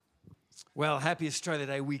Well, happy Australia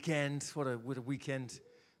Day weekend. What a weekend.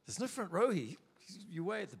 There's no front row here. You're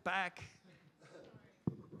way at the back.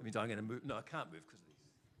 I mean, I'm going to move. No, I can't move because of these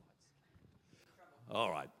lights. All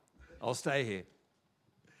right. I'll stay here.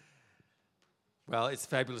 Well, it's a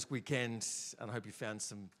fabulous weekend, and I hope you found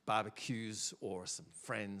some barbecues or some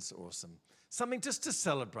friends or something just to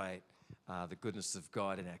celebrate the goodness of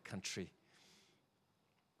God in our country.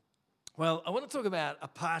 Well, I want to talk about a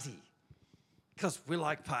party, because we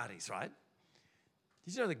like parties, right?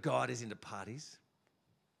 Did you know that God is into parties?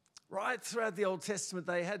 Right throughout the Old Testament,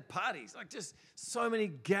 they had parties, like just so many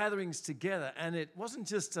gatherings together. And it wasn't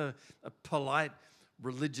just a polite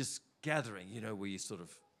religious gathering, where you sort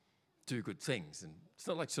of do good things. And it's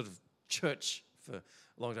not like sort of church for a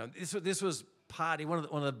long time. This was party. One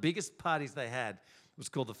of the biggest parties they had was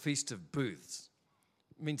called the Feast of Booths.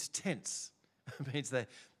 It means tents. It means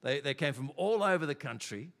they came from all over the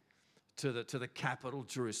country to the capital,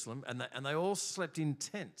 Jerusalem, and they all slept in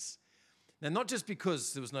tents. Now, not just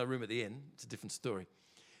because there was no room at the inn, it's a different story.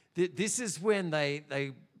 This is when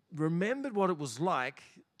they remembered what it was like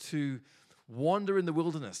to wander in the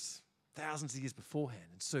wilderness thousands of years beforehand.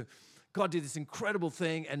 And so God did this incredible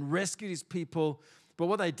thing and rescued his people. But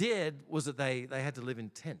what they did was that they had to live in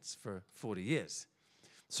tents for 40 years.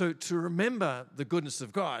 So to remember the goodness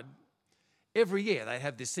of God, every year they'd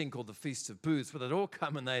have this thing called the Feast of Booths, where they'd all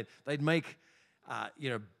come and they'd make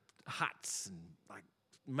huts and like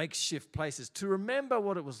makeshift places to remember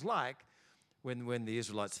what it was like when the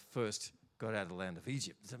Israelites first got out of the land of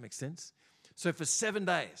Egypt. Does that make sense? So for 7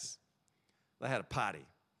 days, they had a party.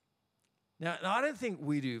 Now, I don't think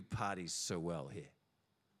we do parties so well here.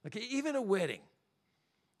 Like even a wedding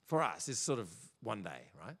for us is sort of one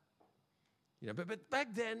day, right? But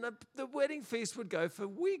back then the wedding feast would go for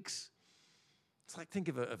weeks. It's like think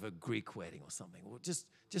of a Greek wedding or something, or just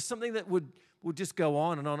something that would just go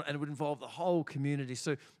on, and it would involve the whole community.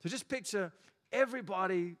 So just picture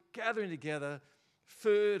everybody gathering together,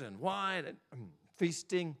 food and wine and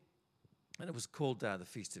feasting, and it was called the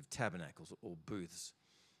Feast of Tabernacles or Booths.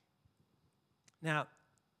 Now,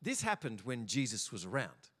 this happened when Jesus was around.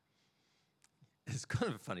 It's kind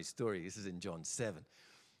of a funny story. This is in John 7.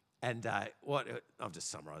 And I've just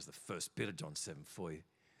summarized the first bit of John 7 for you.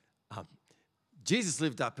 Jesus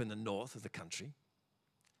lived up in the north of the country,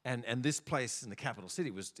 and this place in the capital city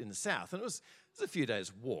was in the south. And it was a few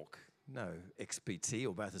days' walk. No XPT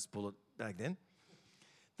or Bathurst Bullet back then.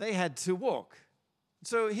 They had to walk.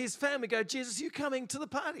 So his family go, Jesus, are you coming to the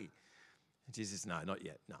party? And Jesus, no, not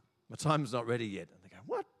yet. No, my time's not ready yet. And they go,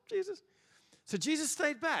 what, Jesus? So Jesus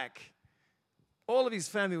stayed back. All of his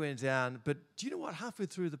family went down, but do you know what? Halfway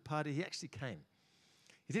through the party, he actually came.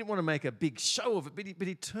 He didn't want to make a big show of it, but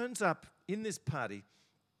he turns up in this party,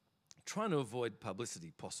 trying to avoid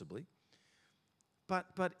publicity possibly.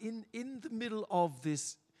 But in the middle of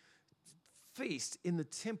this feast in the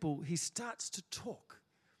temple, he starts to talk.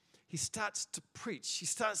 He starts to preach. He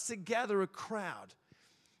starts to gather a crowd.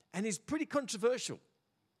 And he's pretty controversial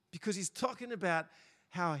because he's talking about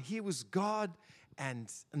how he was God and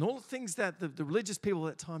all the things that the religious people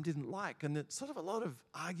at that time didn't like. And it's sort of a lot of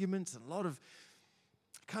arguments and a lot of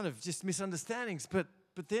kind of just misunderstandings. But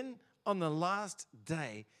then on the last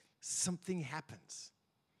day, something happens.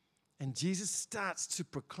 And Jesus starts to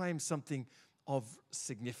proclaim something of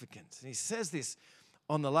significance. And he says this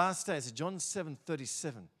on the last day. It's John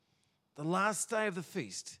 7:37. The last day of the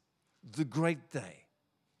feast, the great day.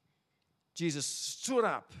 Jesus stood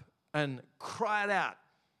up and cried out.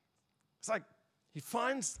 It's like he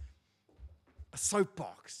finds a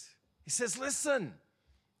soapbox. He says, listen,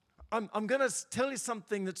 I'm going to tell you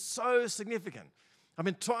something that's so significant. I've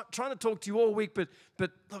been trying to talk to you all week, but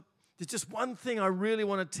look, there's just one thing I really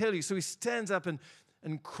want to tell you. So he stands up and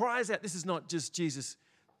cries out. This is not just Jesus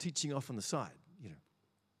teaching off on the side,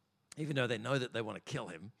 Even though they know that they want to kill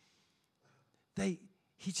him,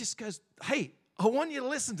 he just goes, hey, I want you to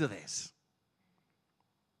listen to this.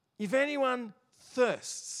 If anyone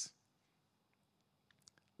thirsts,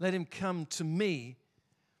 let him come to me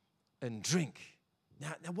and drink.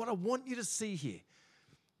 Now what I want you to see here,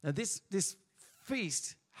 now this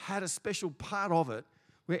feast had a special part of it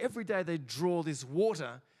where every day they draw this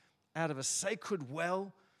water out of a sacred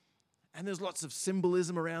well, and there's lots of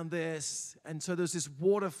symbolism around this. And so there's this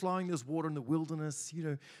water flowing, there's water in the wilderness,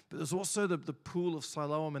 but there's also the pool of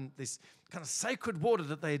Siloam and this kind of sacred water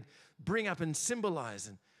that they'd bring up and symbolize.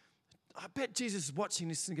 And I bet Jesus is watching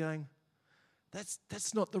this and going,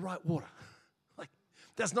 that's not the right water. Like,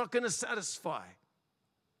 that's not going to satisfy.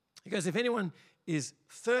 He goes, if anyone is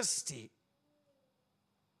thirsty,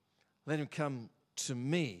 let him come to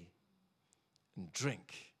me and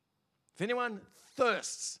drink. If anyone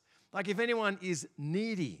thirsts, Like if anyone is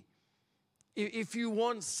needy, if you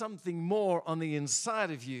want something more on the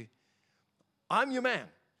inside of you, I'm your man.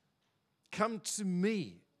 Come to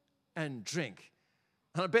me and drink.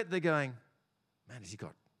 And I bet they're going, man, has he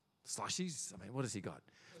got slushies? I mean, what has he got?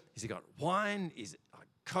 Has he got wine? Is it like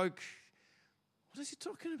Coke? What is he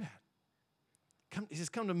talking about? He says,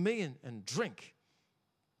 come to me and drink.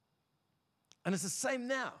 And it's the same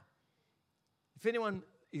now. If anyone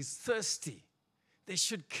is thirsty, they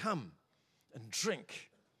should come and drink.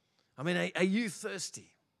 I mean, are you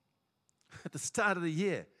thirsty at the start of the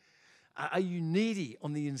year? Are you needy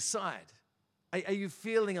on the inside? Are you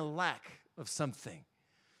feeling a lack of something?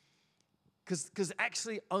 Because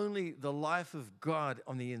actually only the life of God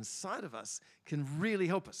on the inside of us can really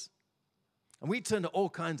help us. And we turn to all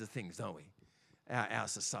kinds of things, don't we? Our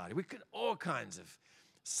society. We could all kinds of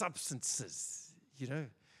substances,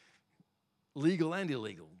 legal and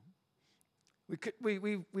illegal.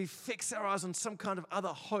 We fix our eyes on some kind of other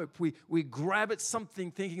hope. We grab at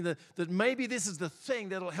something thinking that maybe this is the thing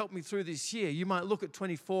that'll help me through this year. You might look at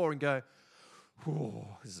 24 and go, oh,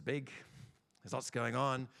 this is big. There's lots going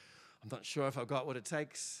on. I'm not sure if I've got what it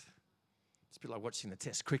takes. It's a bit like watching the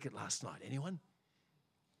Test cricket last night. Anyone?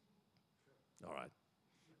 All right.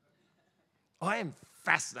 I am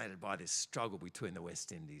fascinated by this struggle between the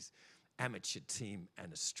West Indies amateur team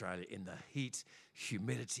and Australia in the heat,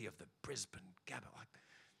 humidity of the Brisbane Gabba.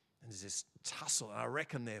 And there's this tussle, and I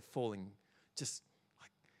reckon they're falling just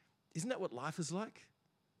like, isn't that what life is like?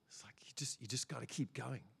 It's like you just got to keep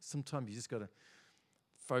going. Sometimes you just got to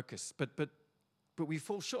focus. But we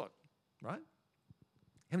fall short, right?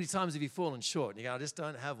 How many times have you fallen short? And you go, I just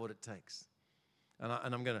don't have what it takes.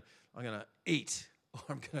 And I'm gonna eat, or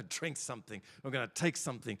I'm gonna drink something, or I'm gonna take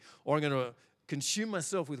something, or I'm gonna consume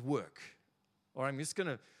myself with work, or I'm just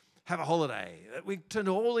gonna have a holiday. We turn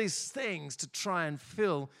to all these things to try and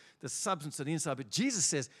fill the substance on the inside. But Jesus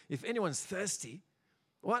says, if anyone's thirsty,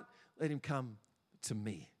 what? Let him come to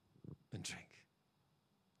me and drink.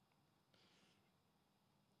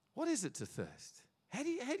 What is it to thirst? How do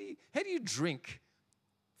you drink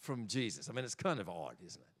from Jesus? I mean, it's kind of odd,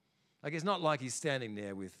 isn't it? Like, it's not like he's standing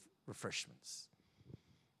there with refreshments.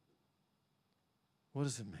 What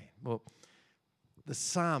does it mean? Well, the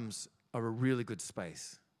Psalms are a really good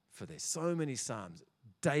space for this. So many Psalms.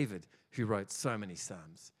 David, who wrote so many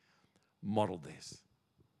Psalms, modeled this.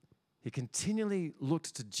 He continually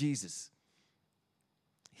looked to Jesus.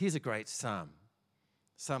 Here's a great Psalm,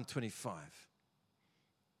 Psalm 25.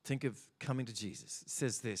 Think of coming to Jesus. It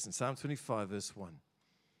says this in Psalm 25, verse 1.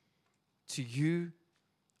 To you,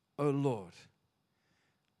 O Lord,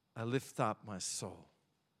 I lift up my soul.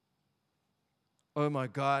 O my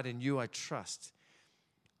God, in you I trust.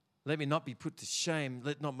 Let me not be put to shame.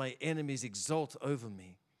 Let not my enemies exult over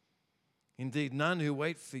me. Indeed, none who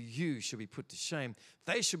wait for you shall be put to shame.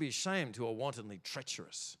 They shall be ashamed who are wantonly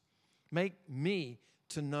treacherous. Make me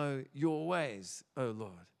to know your ways, O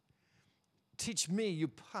Lord. Teach me your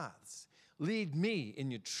paths. Lead me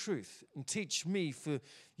in your truth and teach me, for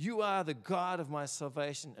you are the God of my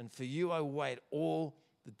salvation, and for you I wait all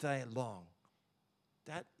the day long.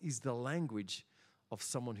 That is the language of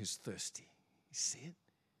someone who's thirsty. You see it?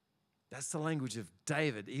 That's the language of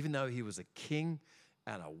David, even though he was a king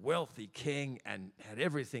and a wealthy king and had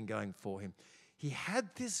everything going for him. He had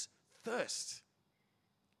this thirst.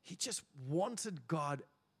 He just wanted God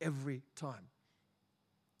every time.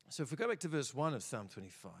 So if we go back to verse 1 of Psalm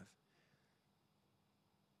 25,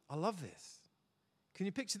 I love this. Can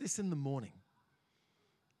you picture this in the morning?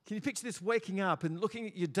 Can you picture this waking up and looking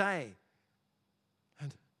at your day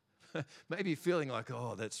and maybe feeling like,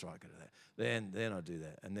 oh, that's right, I got to do that. Then I'll do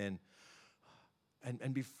that. And then,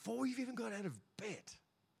 and before you've even got out of bed,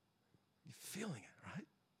 you're feeling it, right?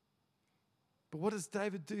 But what does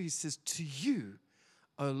David do? He says, to you,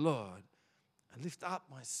 O Lord, I lift up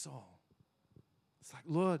my soul. It's like,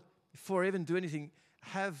 Lord, before I even do anything,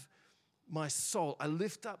 have my soul. I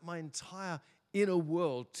lift up my entire inner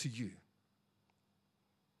world to you.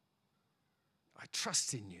 I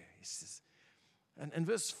trust in you, he says. And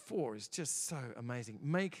verse 4 is just so amazing.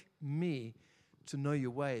 Make me to know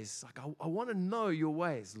your ways. Like, I want to know your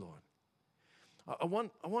ways, Lord. I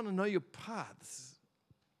want to know your paths.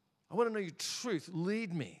 I want to know your truth.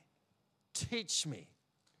 Lead me. Teach me.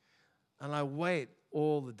 And I wait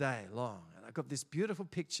all the day long. And I got this beautiful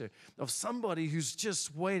picture of somebody who's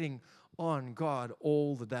just waiting on God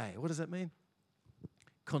all the day. What does that mean?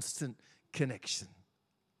 Constant connection.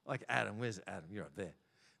 Like Adam. Where's Adam? You're up there.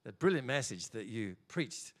 That brilliant message that you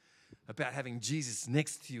preached about having Jesus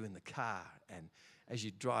next to you in the car and as you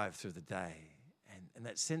drive through the day. And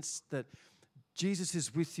that sense that Jesus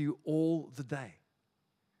is with you all the day.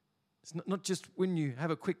 It's not just when you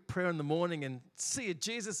have a quick prayer in the morning and see you,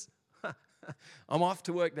 Jesus, I'm off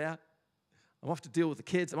to work now. I'm off to deal with the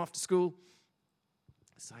kids. I'm off to school.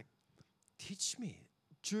 It's like, teach me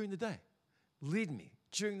during the day. Lead me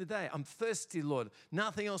during the day. I'm thirsty, Lord.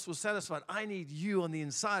 Nothing else will satisfy. I need you on the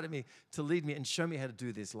inside of me to lead me and show me how to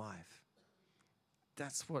do this life.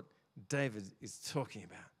 That's what David is talking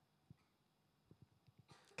about.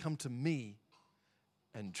 Come to me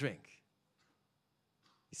and drink.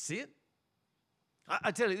 You see it?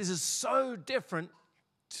 I tell you, this is so different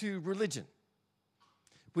to religion,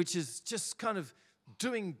 which is just kind of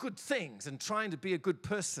doing good things and trying to be a good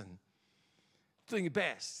person, doing your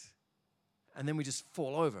best, and then we just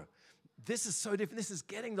fall over. This is so different. This is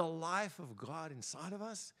getting the life of God inside of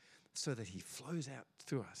us so that he flows out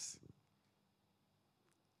through us.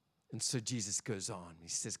 And so Jesus goes on. He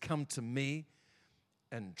says, come to me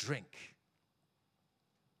and drink.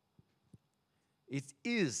 It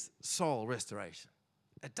is soul restoration.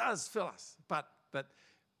 It does fill us. But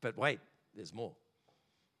wait, there's more.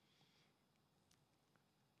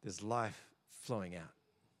 There's life flowing out.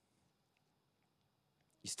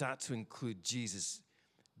 You start to include Jesus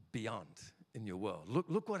beyond in your world.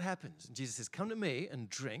 Look what happens. And Jesus says, come to me and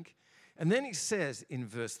drink. And then he says in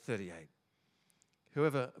verse 38,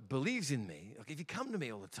 whoever believes in me, like if you come to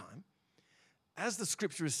me all the time, as the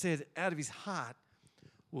scripture has said, out of his heart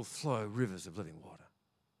will flow rivers of living water.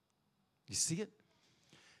 You see it?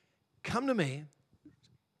 Come to me,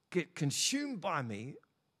 get consumed by me,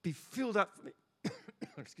 be filled up for me.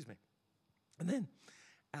 Excuse me. And then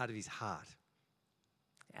out of his heart,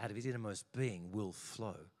 out of his innermost being will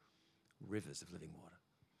flow rivers of living water.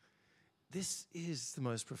 This is the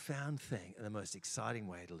most profound thing and the most exciting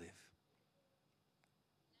way to live.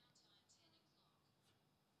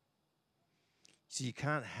 So you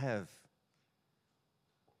can't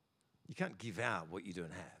give out what you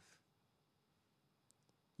don't have.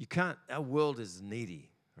 Our world is needy,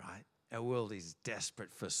 right? Our world is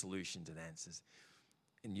desperate for solutions and answers.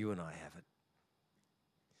 And you and I have it.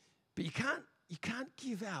 But you can't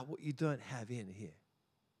give out what you don't have in here.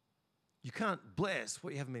 You can't bless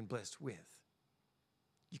what you haven't been blessed with.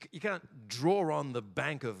 You can't draw on the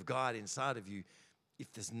bank of God inside of you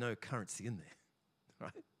if there's no currency in there,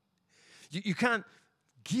 right? You can't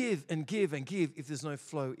give and give and give if there's no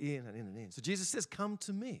flow in and in and in. So Jesus says, come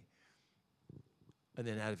to me. And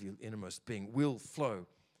then out of your innermost being will flow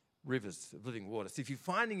rivers of living water. So if you're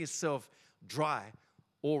finding yourself dry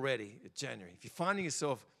already at January, if you're finding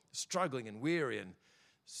yourself struggling and weary and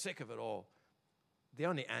sick of it all, the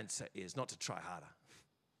only answer is not to try harder,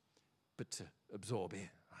 but to absorb in,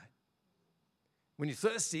 right? When you're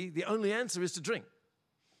thirsty, the only answer is to drink.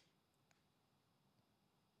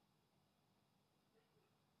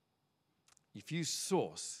 If you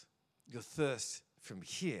source your thirst from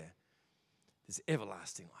here, there's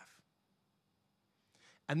everlasting life.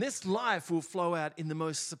 And this life will flow out in the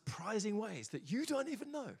most surprising ways that you don't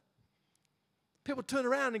even know. People turn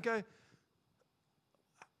around and go,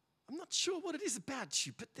 I'm not sure what it is about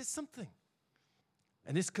you, but there's something.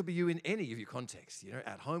 And this could be you in any of your contexts,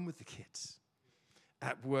 at home with the kids,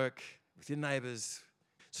 at work, with your neighbors.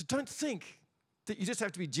 So don't think that you just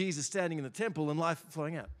have to be Jesus standing in the temple and life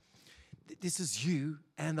flowing out. This is you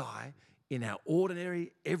and I in our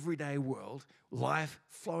ordinary, everyday world, life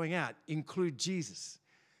flowing out. Include Jesus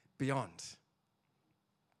beyond.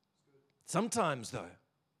 Sometimes, though,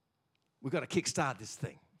 we've got to kickstart this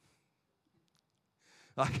thing.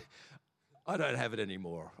 Like, I don't have it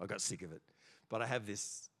anymore. I got sick of it. But I have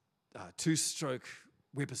this two-stroke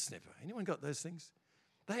whippersnipper. Anyone got those things?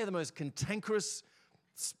 They are the most cantankerous.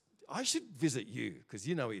 I should visit you because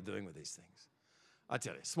you know what you're doing with these things. I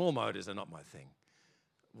tell you, small motors are not my thing.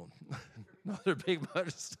 Well, neither are big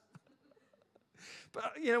motors.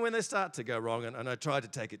 But, when they start to go wrong, and I tried to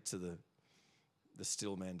take it to the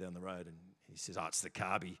still man down the road, and he says, it's the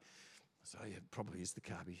carby. I said, yeah, it probably is the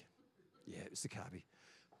carby. Yeah, it's the carby.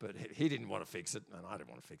 But he didn't want to fix it, and I didn't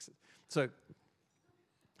want to fix it. So,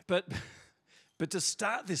 but to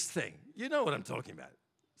start this thing, you know what I'm talking about.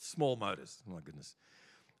 Small motors, oh my goodness.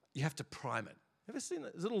 You have to prime it. Ever seen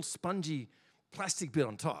that little spongy plastic bit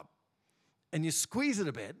on top? And you squeeze it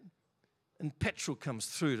a bit, and petrol comes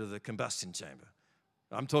through to the combustion chamber.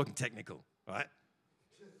 I'm talking technical, right?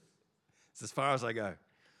 It's as far as I go.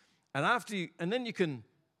 And then you can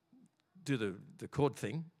do the cord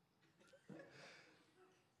thing.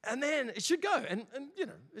 And then it should go. And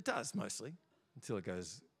it does mostly until it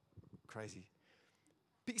goes crazy.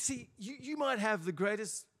 But you see, you might have the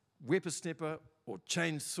greatest whippersnipper or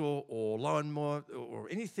chainsaw or lawnmower or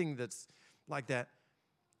anything that's like that.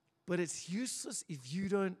 But it's useless if you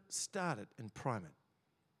don't start it and prime it.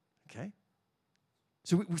 Okay?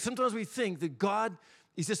 So sometimes we think that God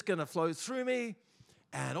is just going to flow through me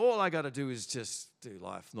and all I got to do is just do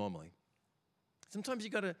life normally. Sometimes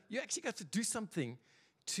you actually got to do something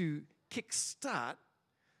to kickstart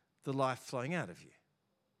the life flowing out of you.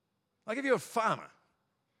 Like if you're a farmer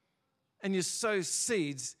and you sow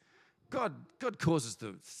seeds, God causes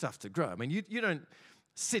the stuff to grow. I mean, you don't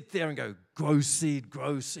sit there and go, grow seed,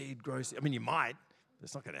 grow seed, grow seed. I mean, you might, but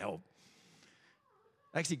it's not going to help.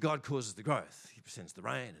 Actually, God causes the growth. He sends the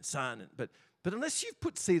rain and sun. But unless you've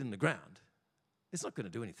put seed in the ground, it's not going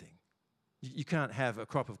to do anything. You can't have a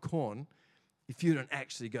crop of corn if you don't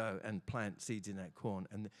actually go and plant seeds in that corn.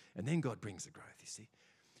 And then God brings the growth, you see.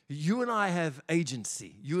 You and I have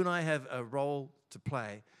agency. You and I have a role to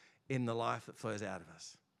play in the life that flows out of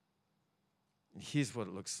us. And here's what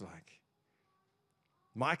it looks like.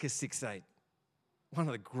 Micah 6:8, one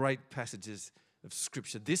of the great passages of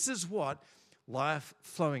Scripture. This is what life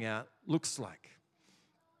flowing out looks like.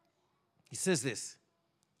 He says this,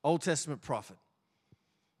 Old Testament prophet.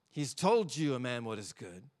 He's told you, a man, what is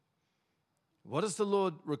good. What does the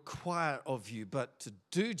Lord require of you but to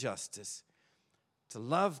do justice, to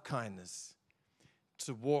love kindness,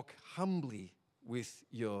 to walk humbly with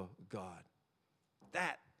your God?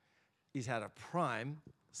 That is how to prime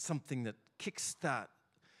something that kickstart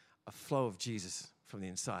a flow of Jesus from the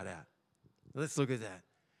inside out. Let's look at that.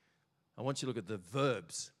 I want you to look at the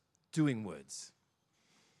verbs, doing words.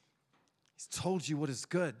 He's told you what is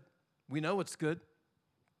good. We know what's good.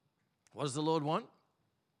 What does the Lord want?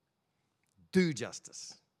 Do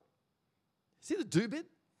justice. See the do bit?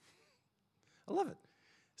 I love it.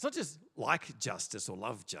 It's not just like justice or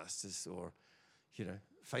love justice or,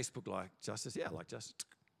 Facebook like justice. Yeah, I like justice.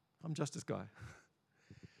 I'm justice guy.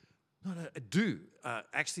 No, do.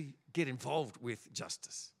 Actually get involved with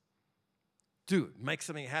justice. Do. Make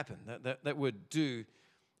something happen. That word do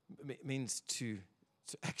means to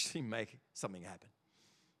actually make something happen.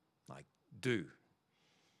 Like do.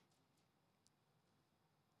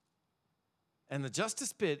 And the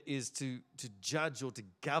justice bit is to judge or to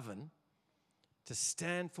govern, to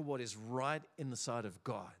stand for what is right in the sight of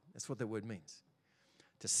God. That's what that word means.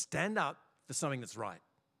 To stand up for something that's right,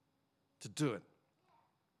 to do it.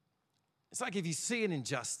 It's like if you see an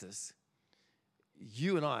injustice,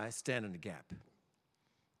 you and I stand in the gap.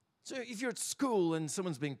 So if you're at school and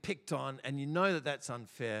someone's being picked on and you know that that's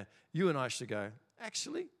unfair, you and I should go,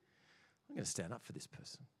 actually, I'm going to stand up for this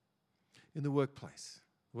person. In the workplace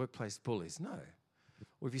bullies, no.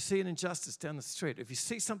 Or if you see an injustice down the street, if you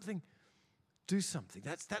see something, do something.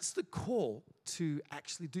 That's the call to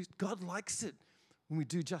actually do. God likes it when we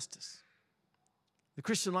do justice. The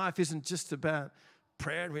Christian life isn't just about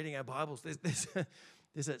prayer and reading our Bibles.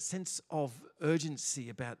 There's a sense of urgency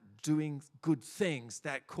about doing good things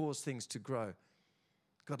that cause things to grow.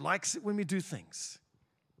 God likes it when we do things.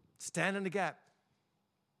 Stand in the gap.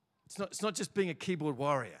 It's not just being a keyboard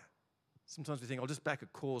warrior. Sometimes we think, I'll just back a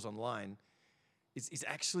cause online. It's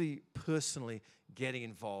actually personally getting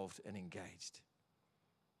involved and engaged.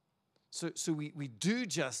 So we do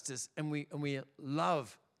justice and we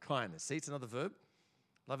love kindness. See, it's another verb.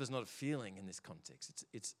 Love is not a feeling in this context.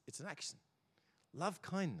 It's an action. Love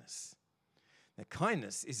kindness. Now,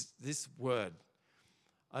 kindness is this word.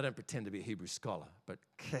 I don't pretend to be a Hebrew scholar, but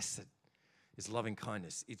chesed is loving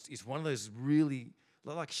kindness. It's one of those really,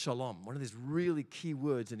 like shalom, one of those really key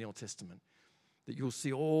words in the Old Testament that you'll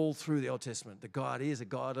see all through the Old Testament. That God is a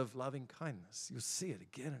God of loving kindness. You'll see it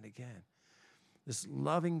again and again. This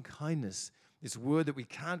loving kindness, this word that we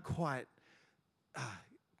can't quite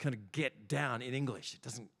kind of get down in English. It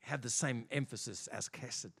doesn't have the same emphasis as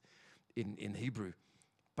chesed in Hebrew.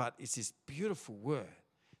 But it's this beautiful word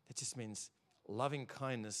that just means loving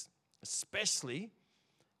kindness, especially,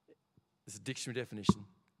 this is a dictionary definition,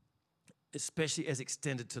 especially as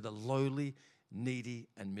extended to the lowly, needy,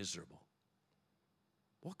 and miserable.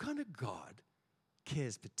 What kind of God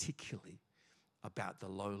cares particularly about the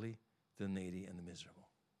lowly, the needy, and the miserable?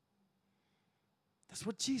 That's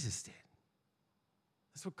what Jesus did.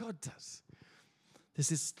 That's what God does. There's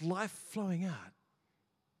this life flowing out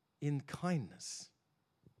in kindness.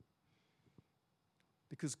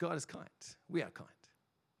 Because God is kind. We are kind.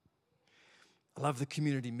 I love the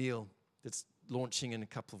community meal that's launching in a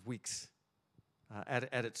couple of weeks.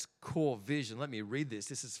 At its core vision, let me read this.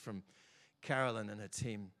 This is from Carolyn and her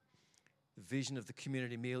team. The vision of the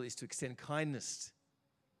community meal is to extend kindness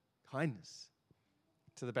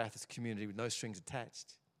to the Bathurst community with no strings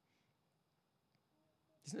attached.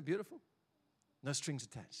 Isn't it beautiful? No strings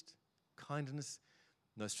attached. Kindness,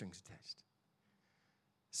 no strings attached.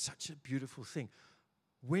 Such a beautiful thing.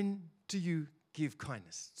 When do you give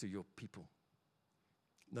kindness to your people?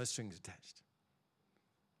 No strings attached.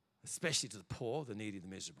 Especially to the poor, the needy, the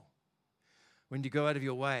miserable. When you go out of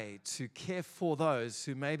your way to care for those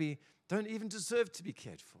who maybe don't even deserve to be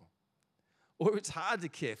cared for, or it's hard to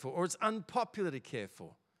care for, or it's unpopular to care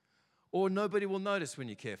for, or nobody will notice when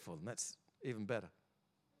you care for them. That's even better.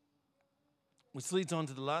 Which leads on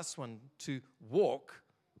to the last one, to walk,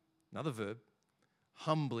 another verb,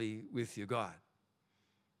 humbly with your God.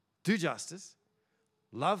 Do justice,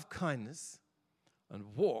 love kindness, and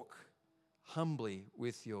walk humbly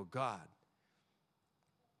with your God.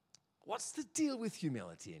 What's the deal with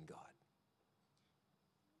humility in God?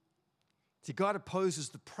 See, God opposes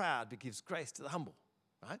the proud but gives grace to the humble,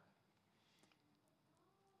 right?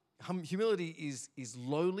 Humility is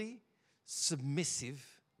lowly, submissive,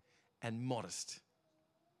 and modest.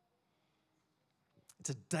 It's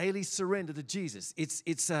a daily surrender to Jesus.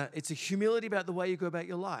 It's a humility about the way you go about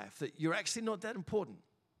your life, that you're actually not that important.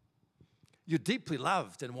 You're deeply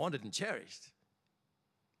loved and wanted and cherished.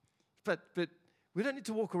 But we don't need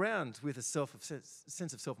to walk around with a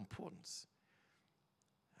sense of self-importance.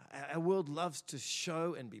 Our world loves to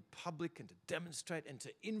show and be public and to demonstrate and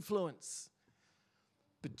to influence.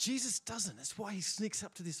 But Jesus doesn't. That's why he sneaks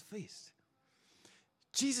up to this feast.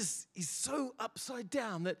 Jesus is so upside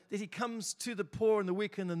down that he comes to the poor and the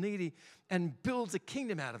weak and the needy and builds a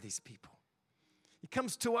kingdom out of these people. He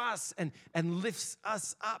comes to us and lifts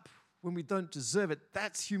us up when we don't deserve it.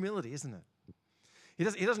 That's humility, isn't it?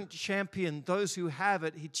 He doesn't champion those who have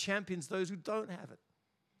it. He champions those who don't have it.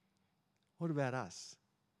 What about us?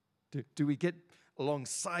 Do we get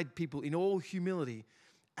alongside people in all humility,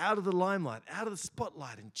 out of the limelight, out of the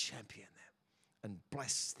spotlight, and champion them and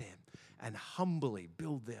bless them and humbly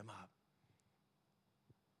build them up?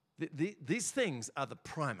 These things are the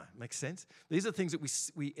primer. Makes sense? These are things that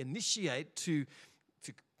we initiate to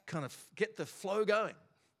kind of get the flow going.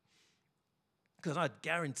 Because I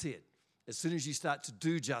guarantee it, as soon as you start to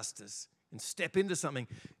do justice and step into something,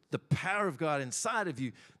 the power of God inside of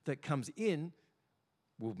you that comes in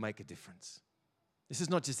will make a difference. This is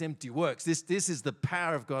not just empty works. This is the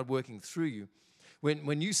power of God working through you.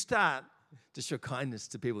 When you start to show kindness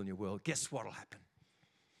to people in your world, guess what will happen?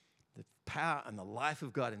 The power and the life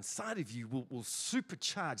of God inside of you will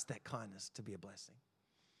supercharge that kindness to be a blessing.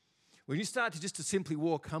 When you start to simply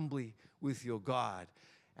walk humbly with your God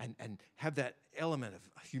and have that element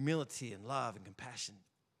of humility and love and compassion,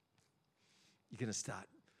 you're going to start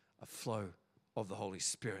a flow of the Holy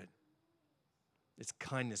Spirit. It's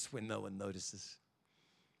kindness when no one notices.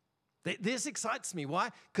 This excites me. Why?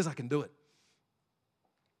 Because I can do it.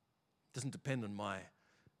 It doesn't depend on my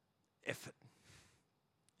effort.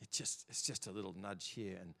 It's just a little nudge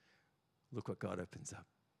here, and look what God opens up.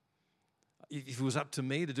 If it was up to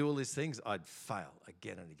me to do all these things, I'd fail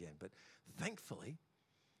again and again. But thankfully,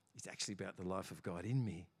 it's actually about the life of God in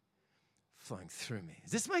me, flowing through me.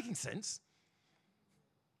 Is this making sense?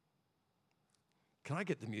 Can I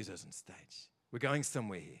get the musos on stage? We're going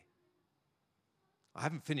somewhere here. I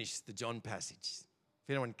haven't finished the John passage. If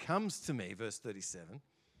anyone comes to me, verse 37,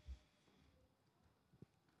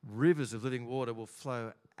 rivers of living water will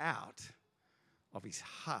flow out of his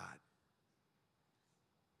heart.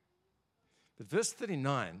 But verse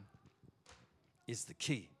 39 is the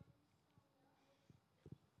key.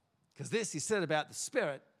 Because this he said about the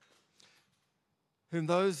Spirit, whom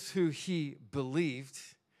those who he believed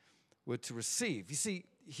were to receive. You see,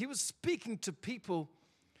 he was speaking to people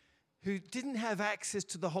who didn't have access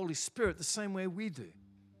to the Holy Spirit the same way we do.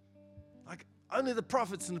 Like only the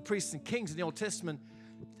prophets and the priests and kings in the Old Testament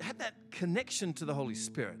had that connection to the Holy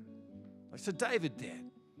Spirit. Like so David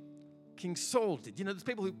did. King Saul did. You know, there's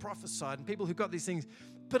people who prophesied and people who got these things,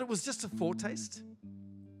 but it was just a foretaste.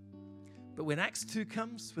 But when Acts 2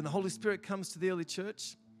 comes, when the Holy Spirit comes to the early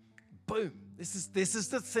church, boom, this is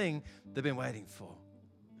the thing they've been waiting for.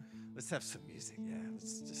 Let's have some music, yeah.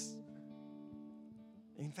 Let's just.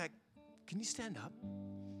 In fact, can you stand up?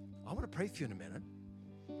 I want to pray for you in a minute.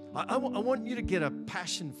 I want you to get a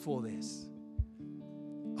passion for this.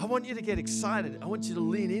 I want you to get excited. I want you to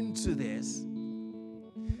lean into this.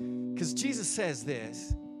 Because Jesus says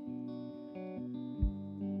this.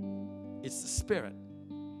 It's the Spirit,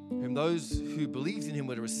 whom those who believed in him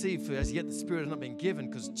were to receive, for as yet the Spirit has not been given,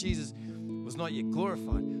 because Jesus was not yet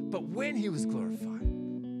glorified. But when he was glorified,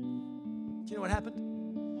 do you know what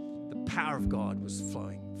happened? The power of God was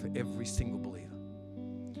flowing for every single believer.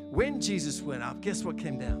 When Jesus went up, guess what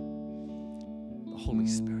came down? The Holy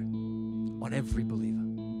Spirit on every believer.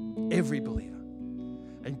 Every believer.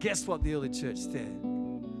 And guess what the early church did?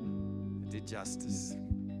 They did justice,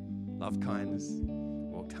 loved kindness,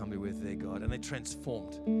 walked humbly with their God, and they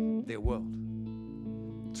transformed their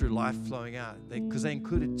world. through life flowing out, because they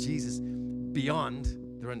included Jesus beyond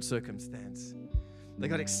their own circumstance. They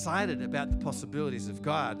got excited about the possibilities of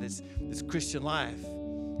God. This Christian life,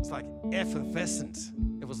 it's like effervescent.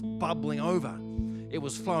 It was bubbling over. It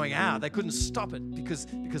was flowing out. They couldn't stop it because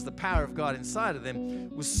the power of God inside of them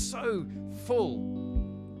was so full.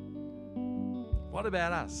 What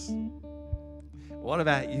about us? What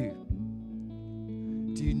about you?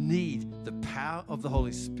 Do you need the power of the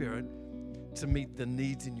Holy Spirit to meet the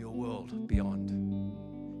needs in your world beyond?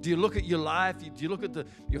 Do you look at your life? Do you look at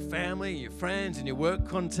your family, your friends, and your work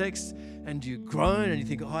context, and do you groan and you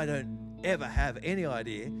think, I don't ever have any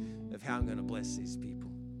idea of how I'm going to bless these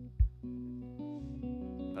people?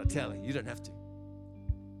 But I tell you, you don't have to.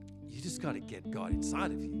 You just got to get God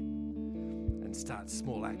inside of you and start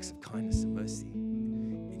small acts of kindness and mercy,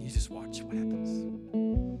 and you just watch what happens.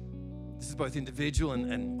 This is both individual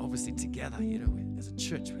and obviously together. As a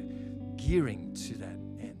church, we're gearing to that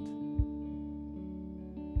end.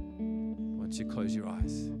 Once you close your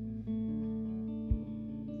eyes,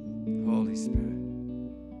 Holy Spirit,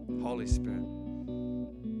 Holy Spirit,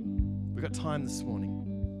 we've got time this morning.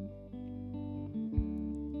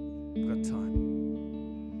 We've got time.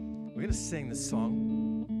 We're going to sing this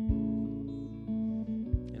song.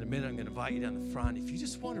 In a minute, I'm going to invite you down the front. If you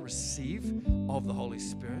just want to receive of the Holy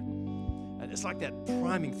Spirit, and it's like that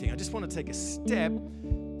priming thing. I just want to take a step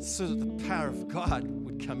so that the power of God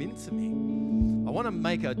would come into me. I want to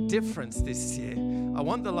make a difference this year. I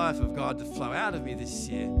want the life of God to flow out of me this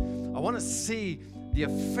year. I want to see the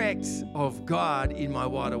effect of God in my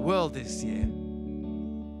wider world this year.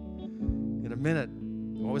 In a minute,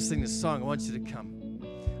 while we're singing this song, I want you to come.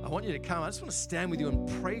 I want you to come. I just want to stand with you and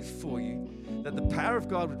pray for you that the power of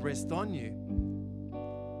God would rest on you.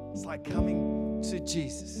 It's like coming to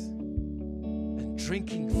Jesus and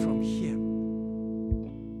drinking from Him.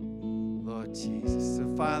 Lord Jesus. So,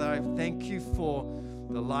 Father, I thank you for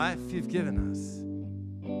the life you've given us.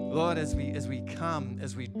 Lord, as we come,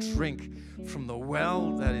 as we drink from the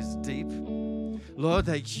well that is deep, Lord,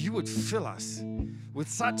 that you would fill us with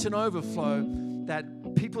such an overflow that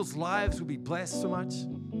people's lives would be blessed so much.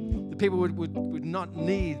 The people would not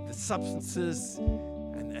need the substances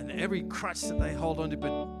and every crutch that they hold on to,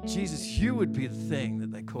 but Jesus, you would be the thing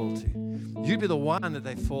that they call to. You'd be the one that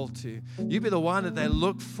they fall to. You'd be the one that they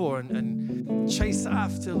look for and chase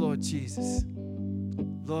after, Lord Jesus.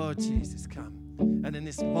 Lord Jesus, come. And in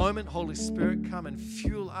this moment, Holy Spirit, come and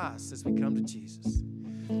fuel us as we come to Jesus.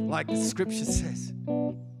 Like the scripture says,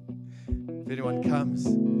 if anyone comes,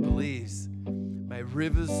 believes, may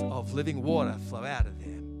rivers of living water flow out of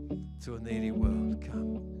them to a needy world.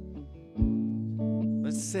 Come.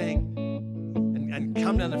 Let's sing and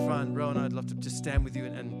come down the front row, and I'd love to just stand with you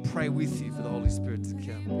and pray with you for the Holy Spirit to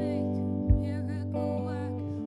come.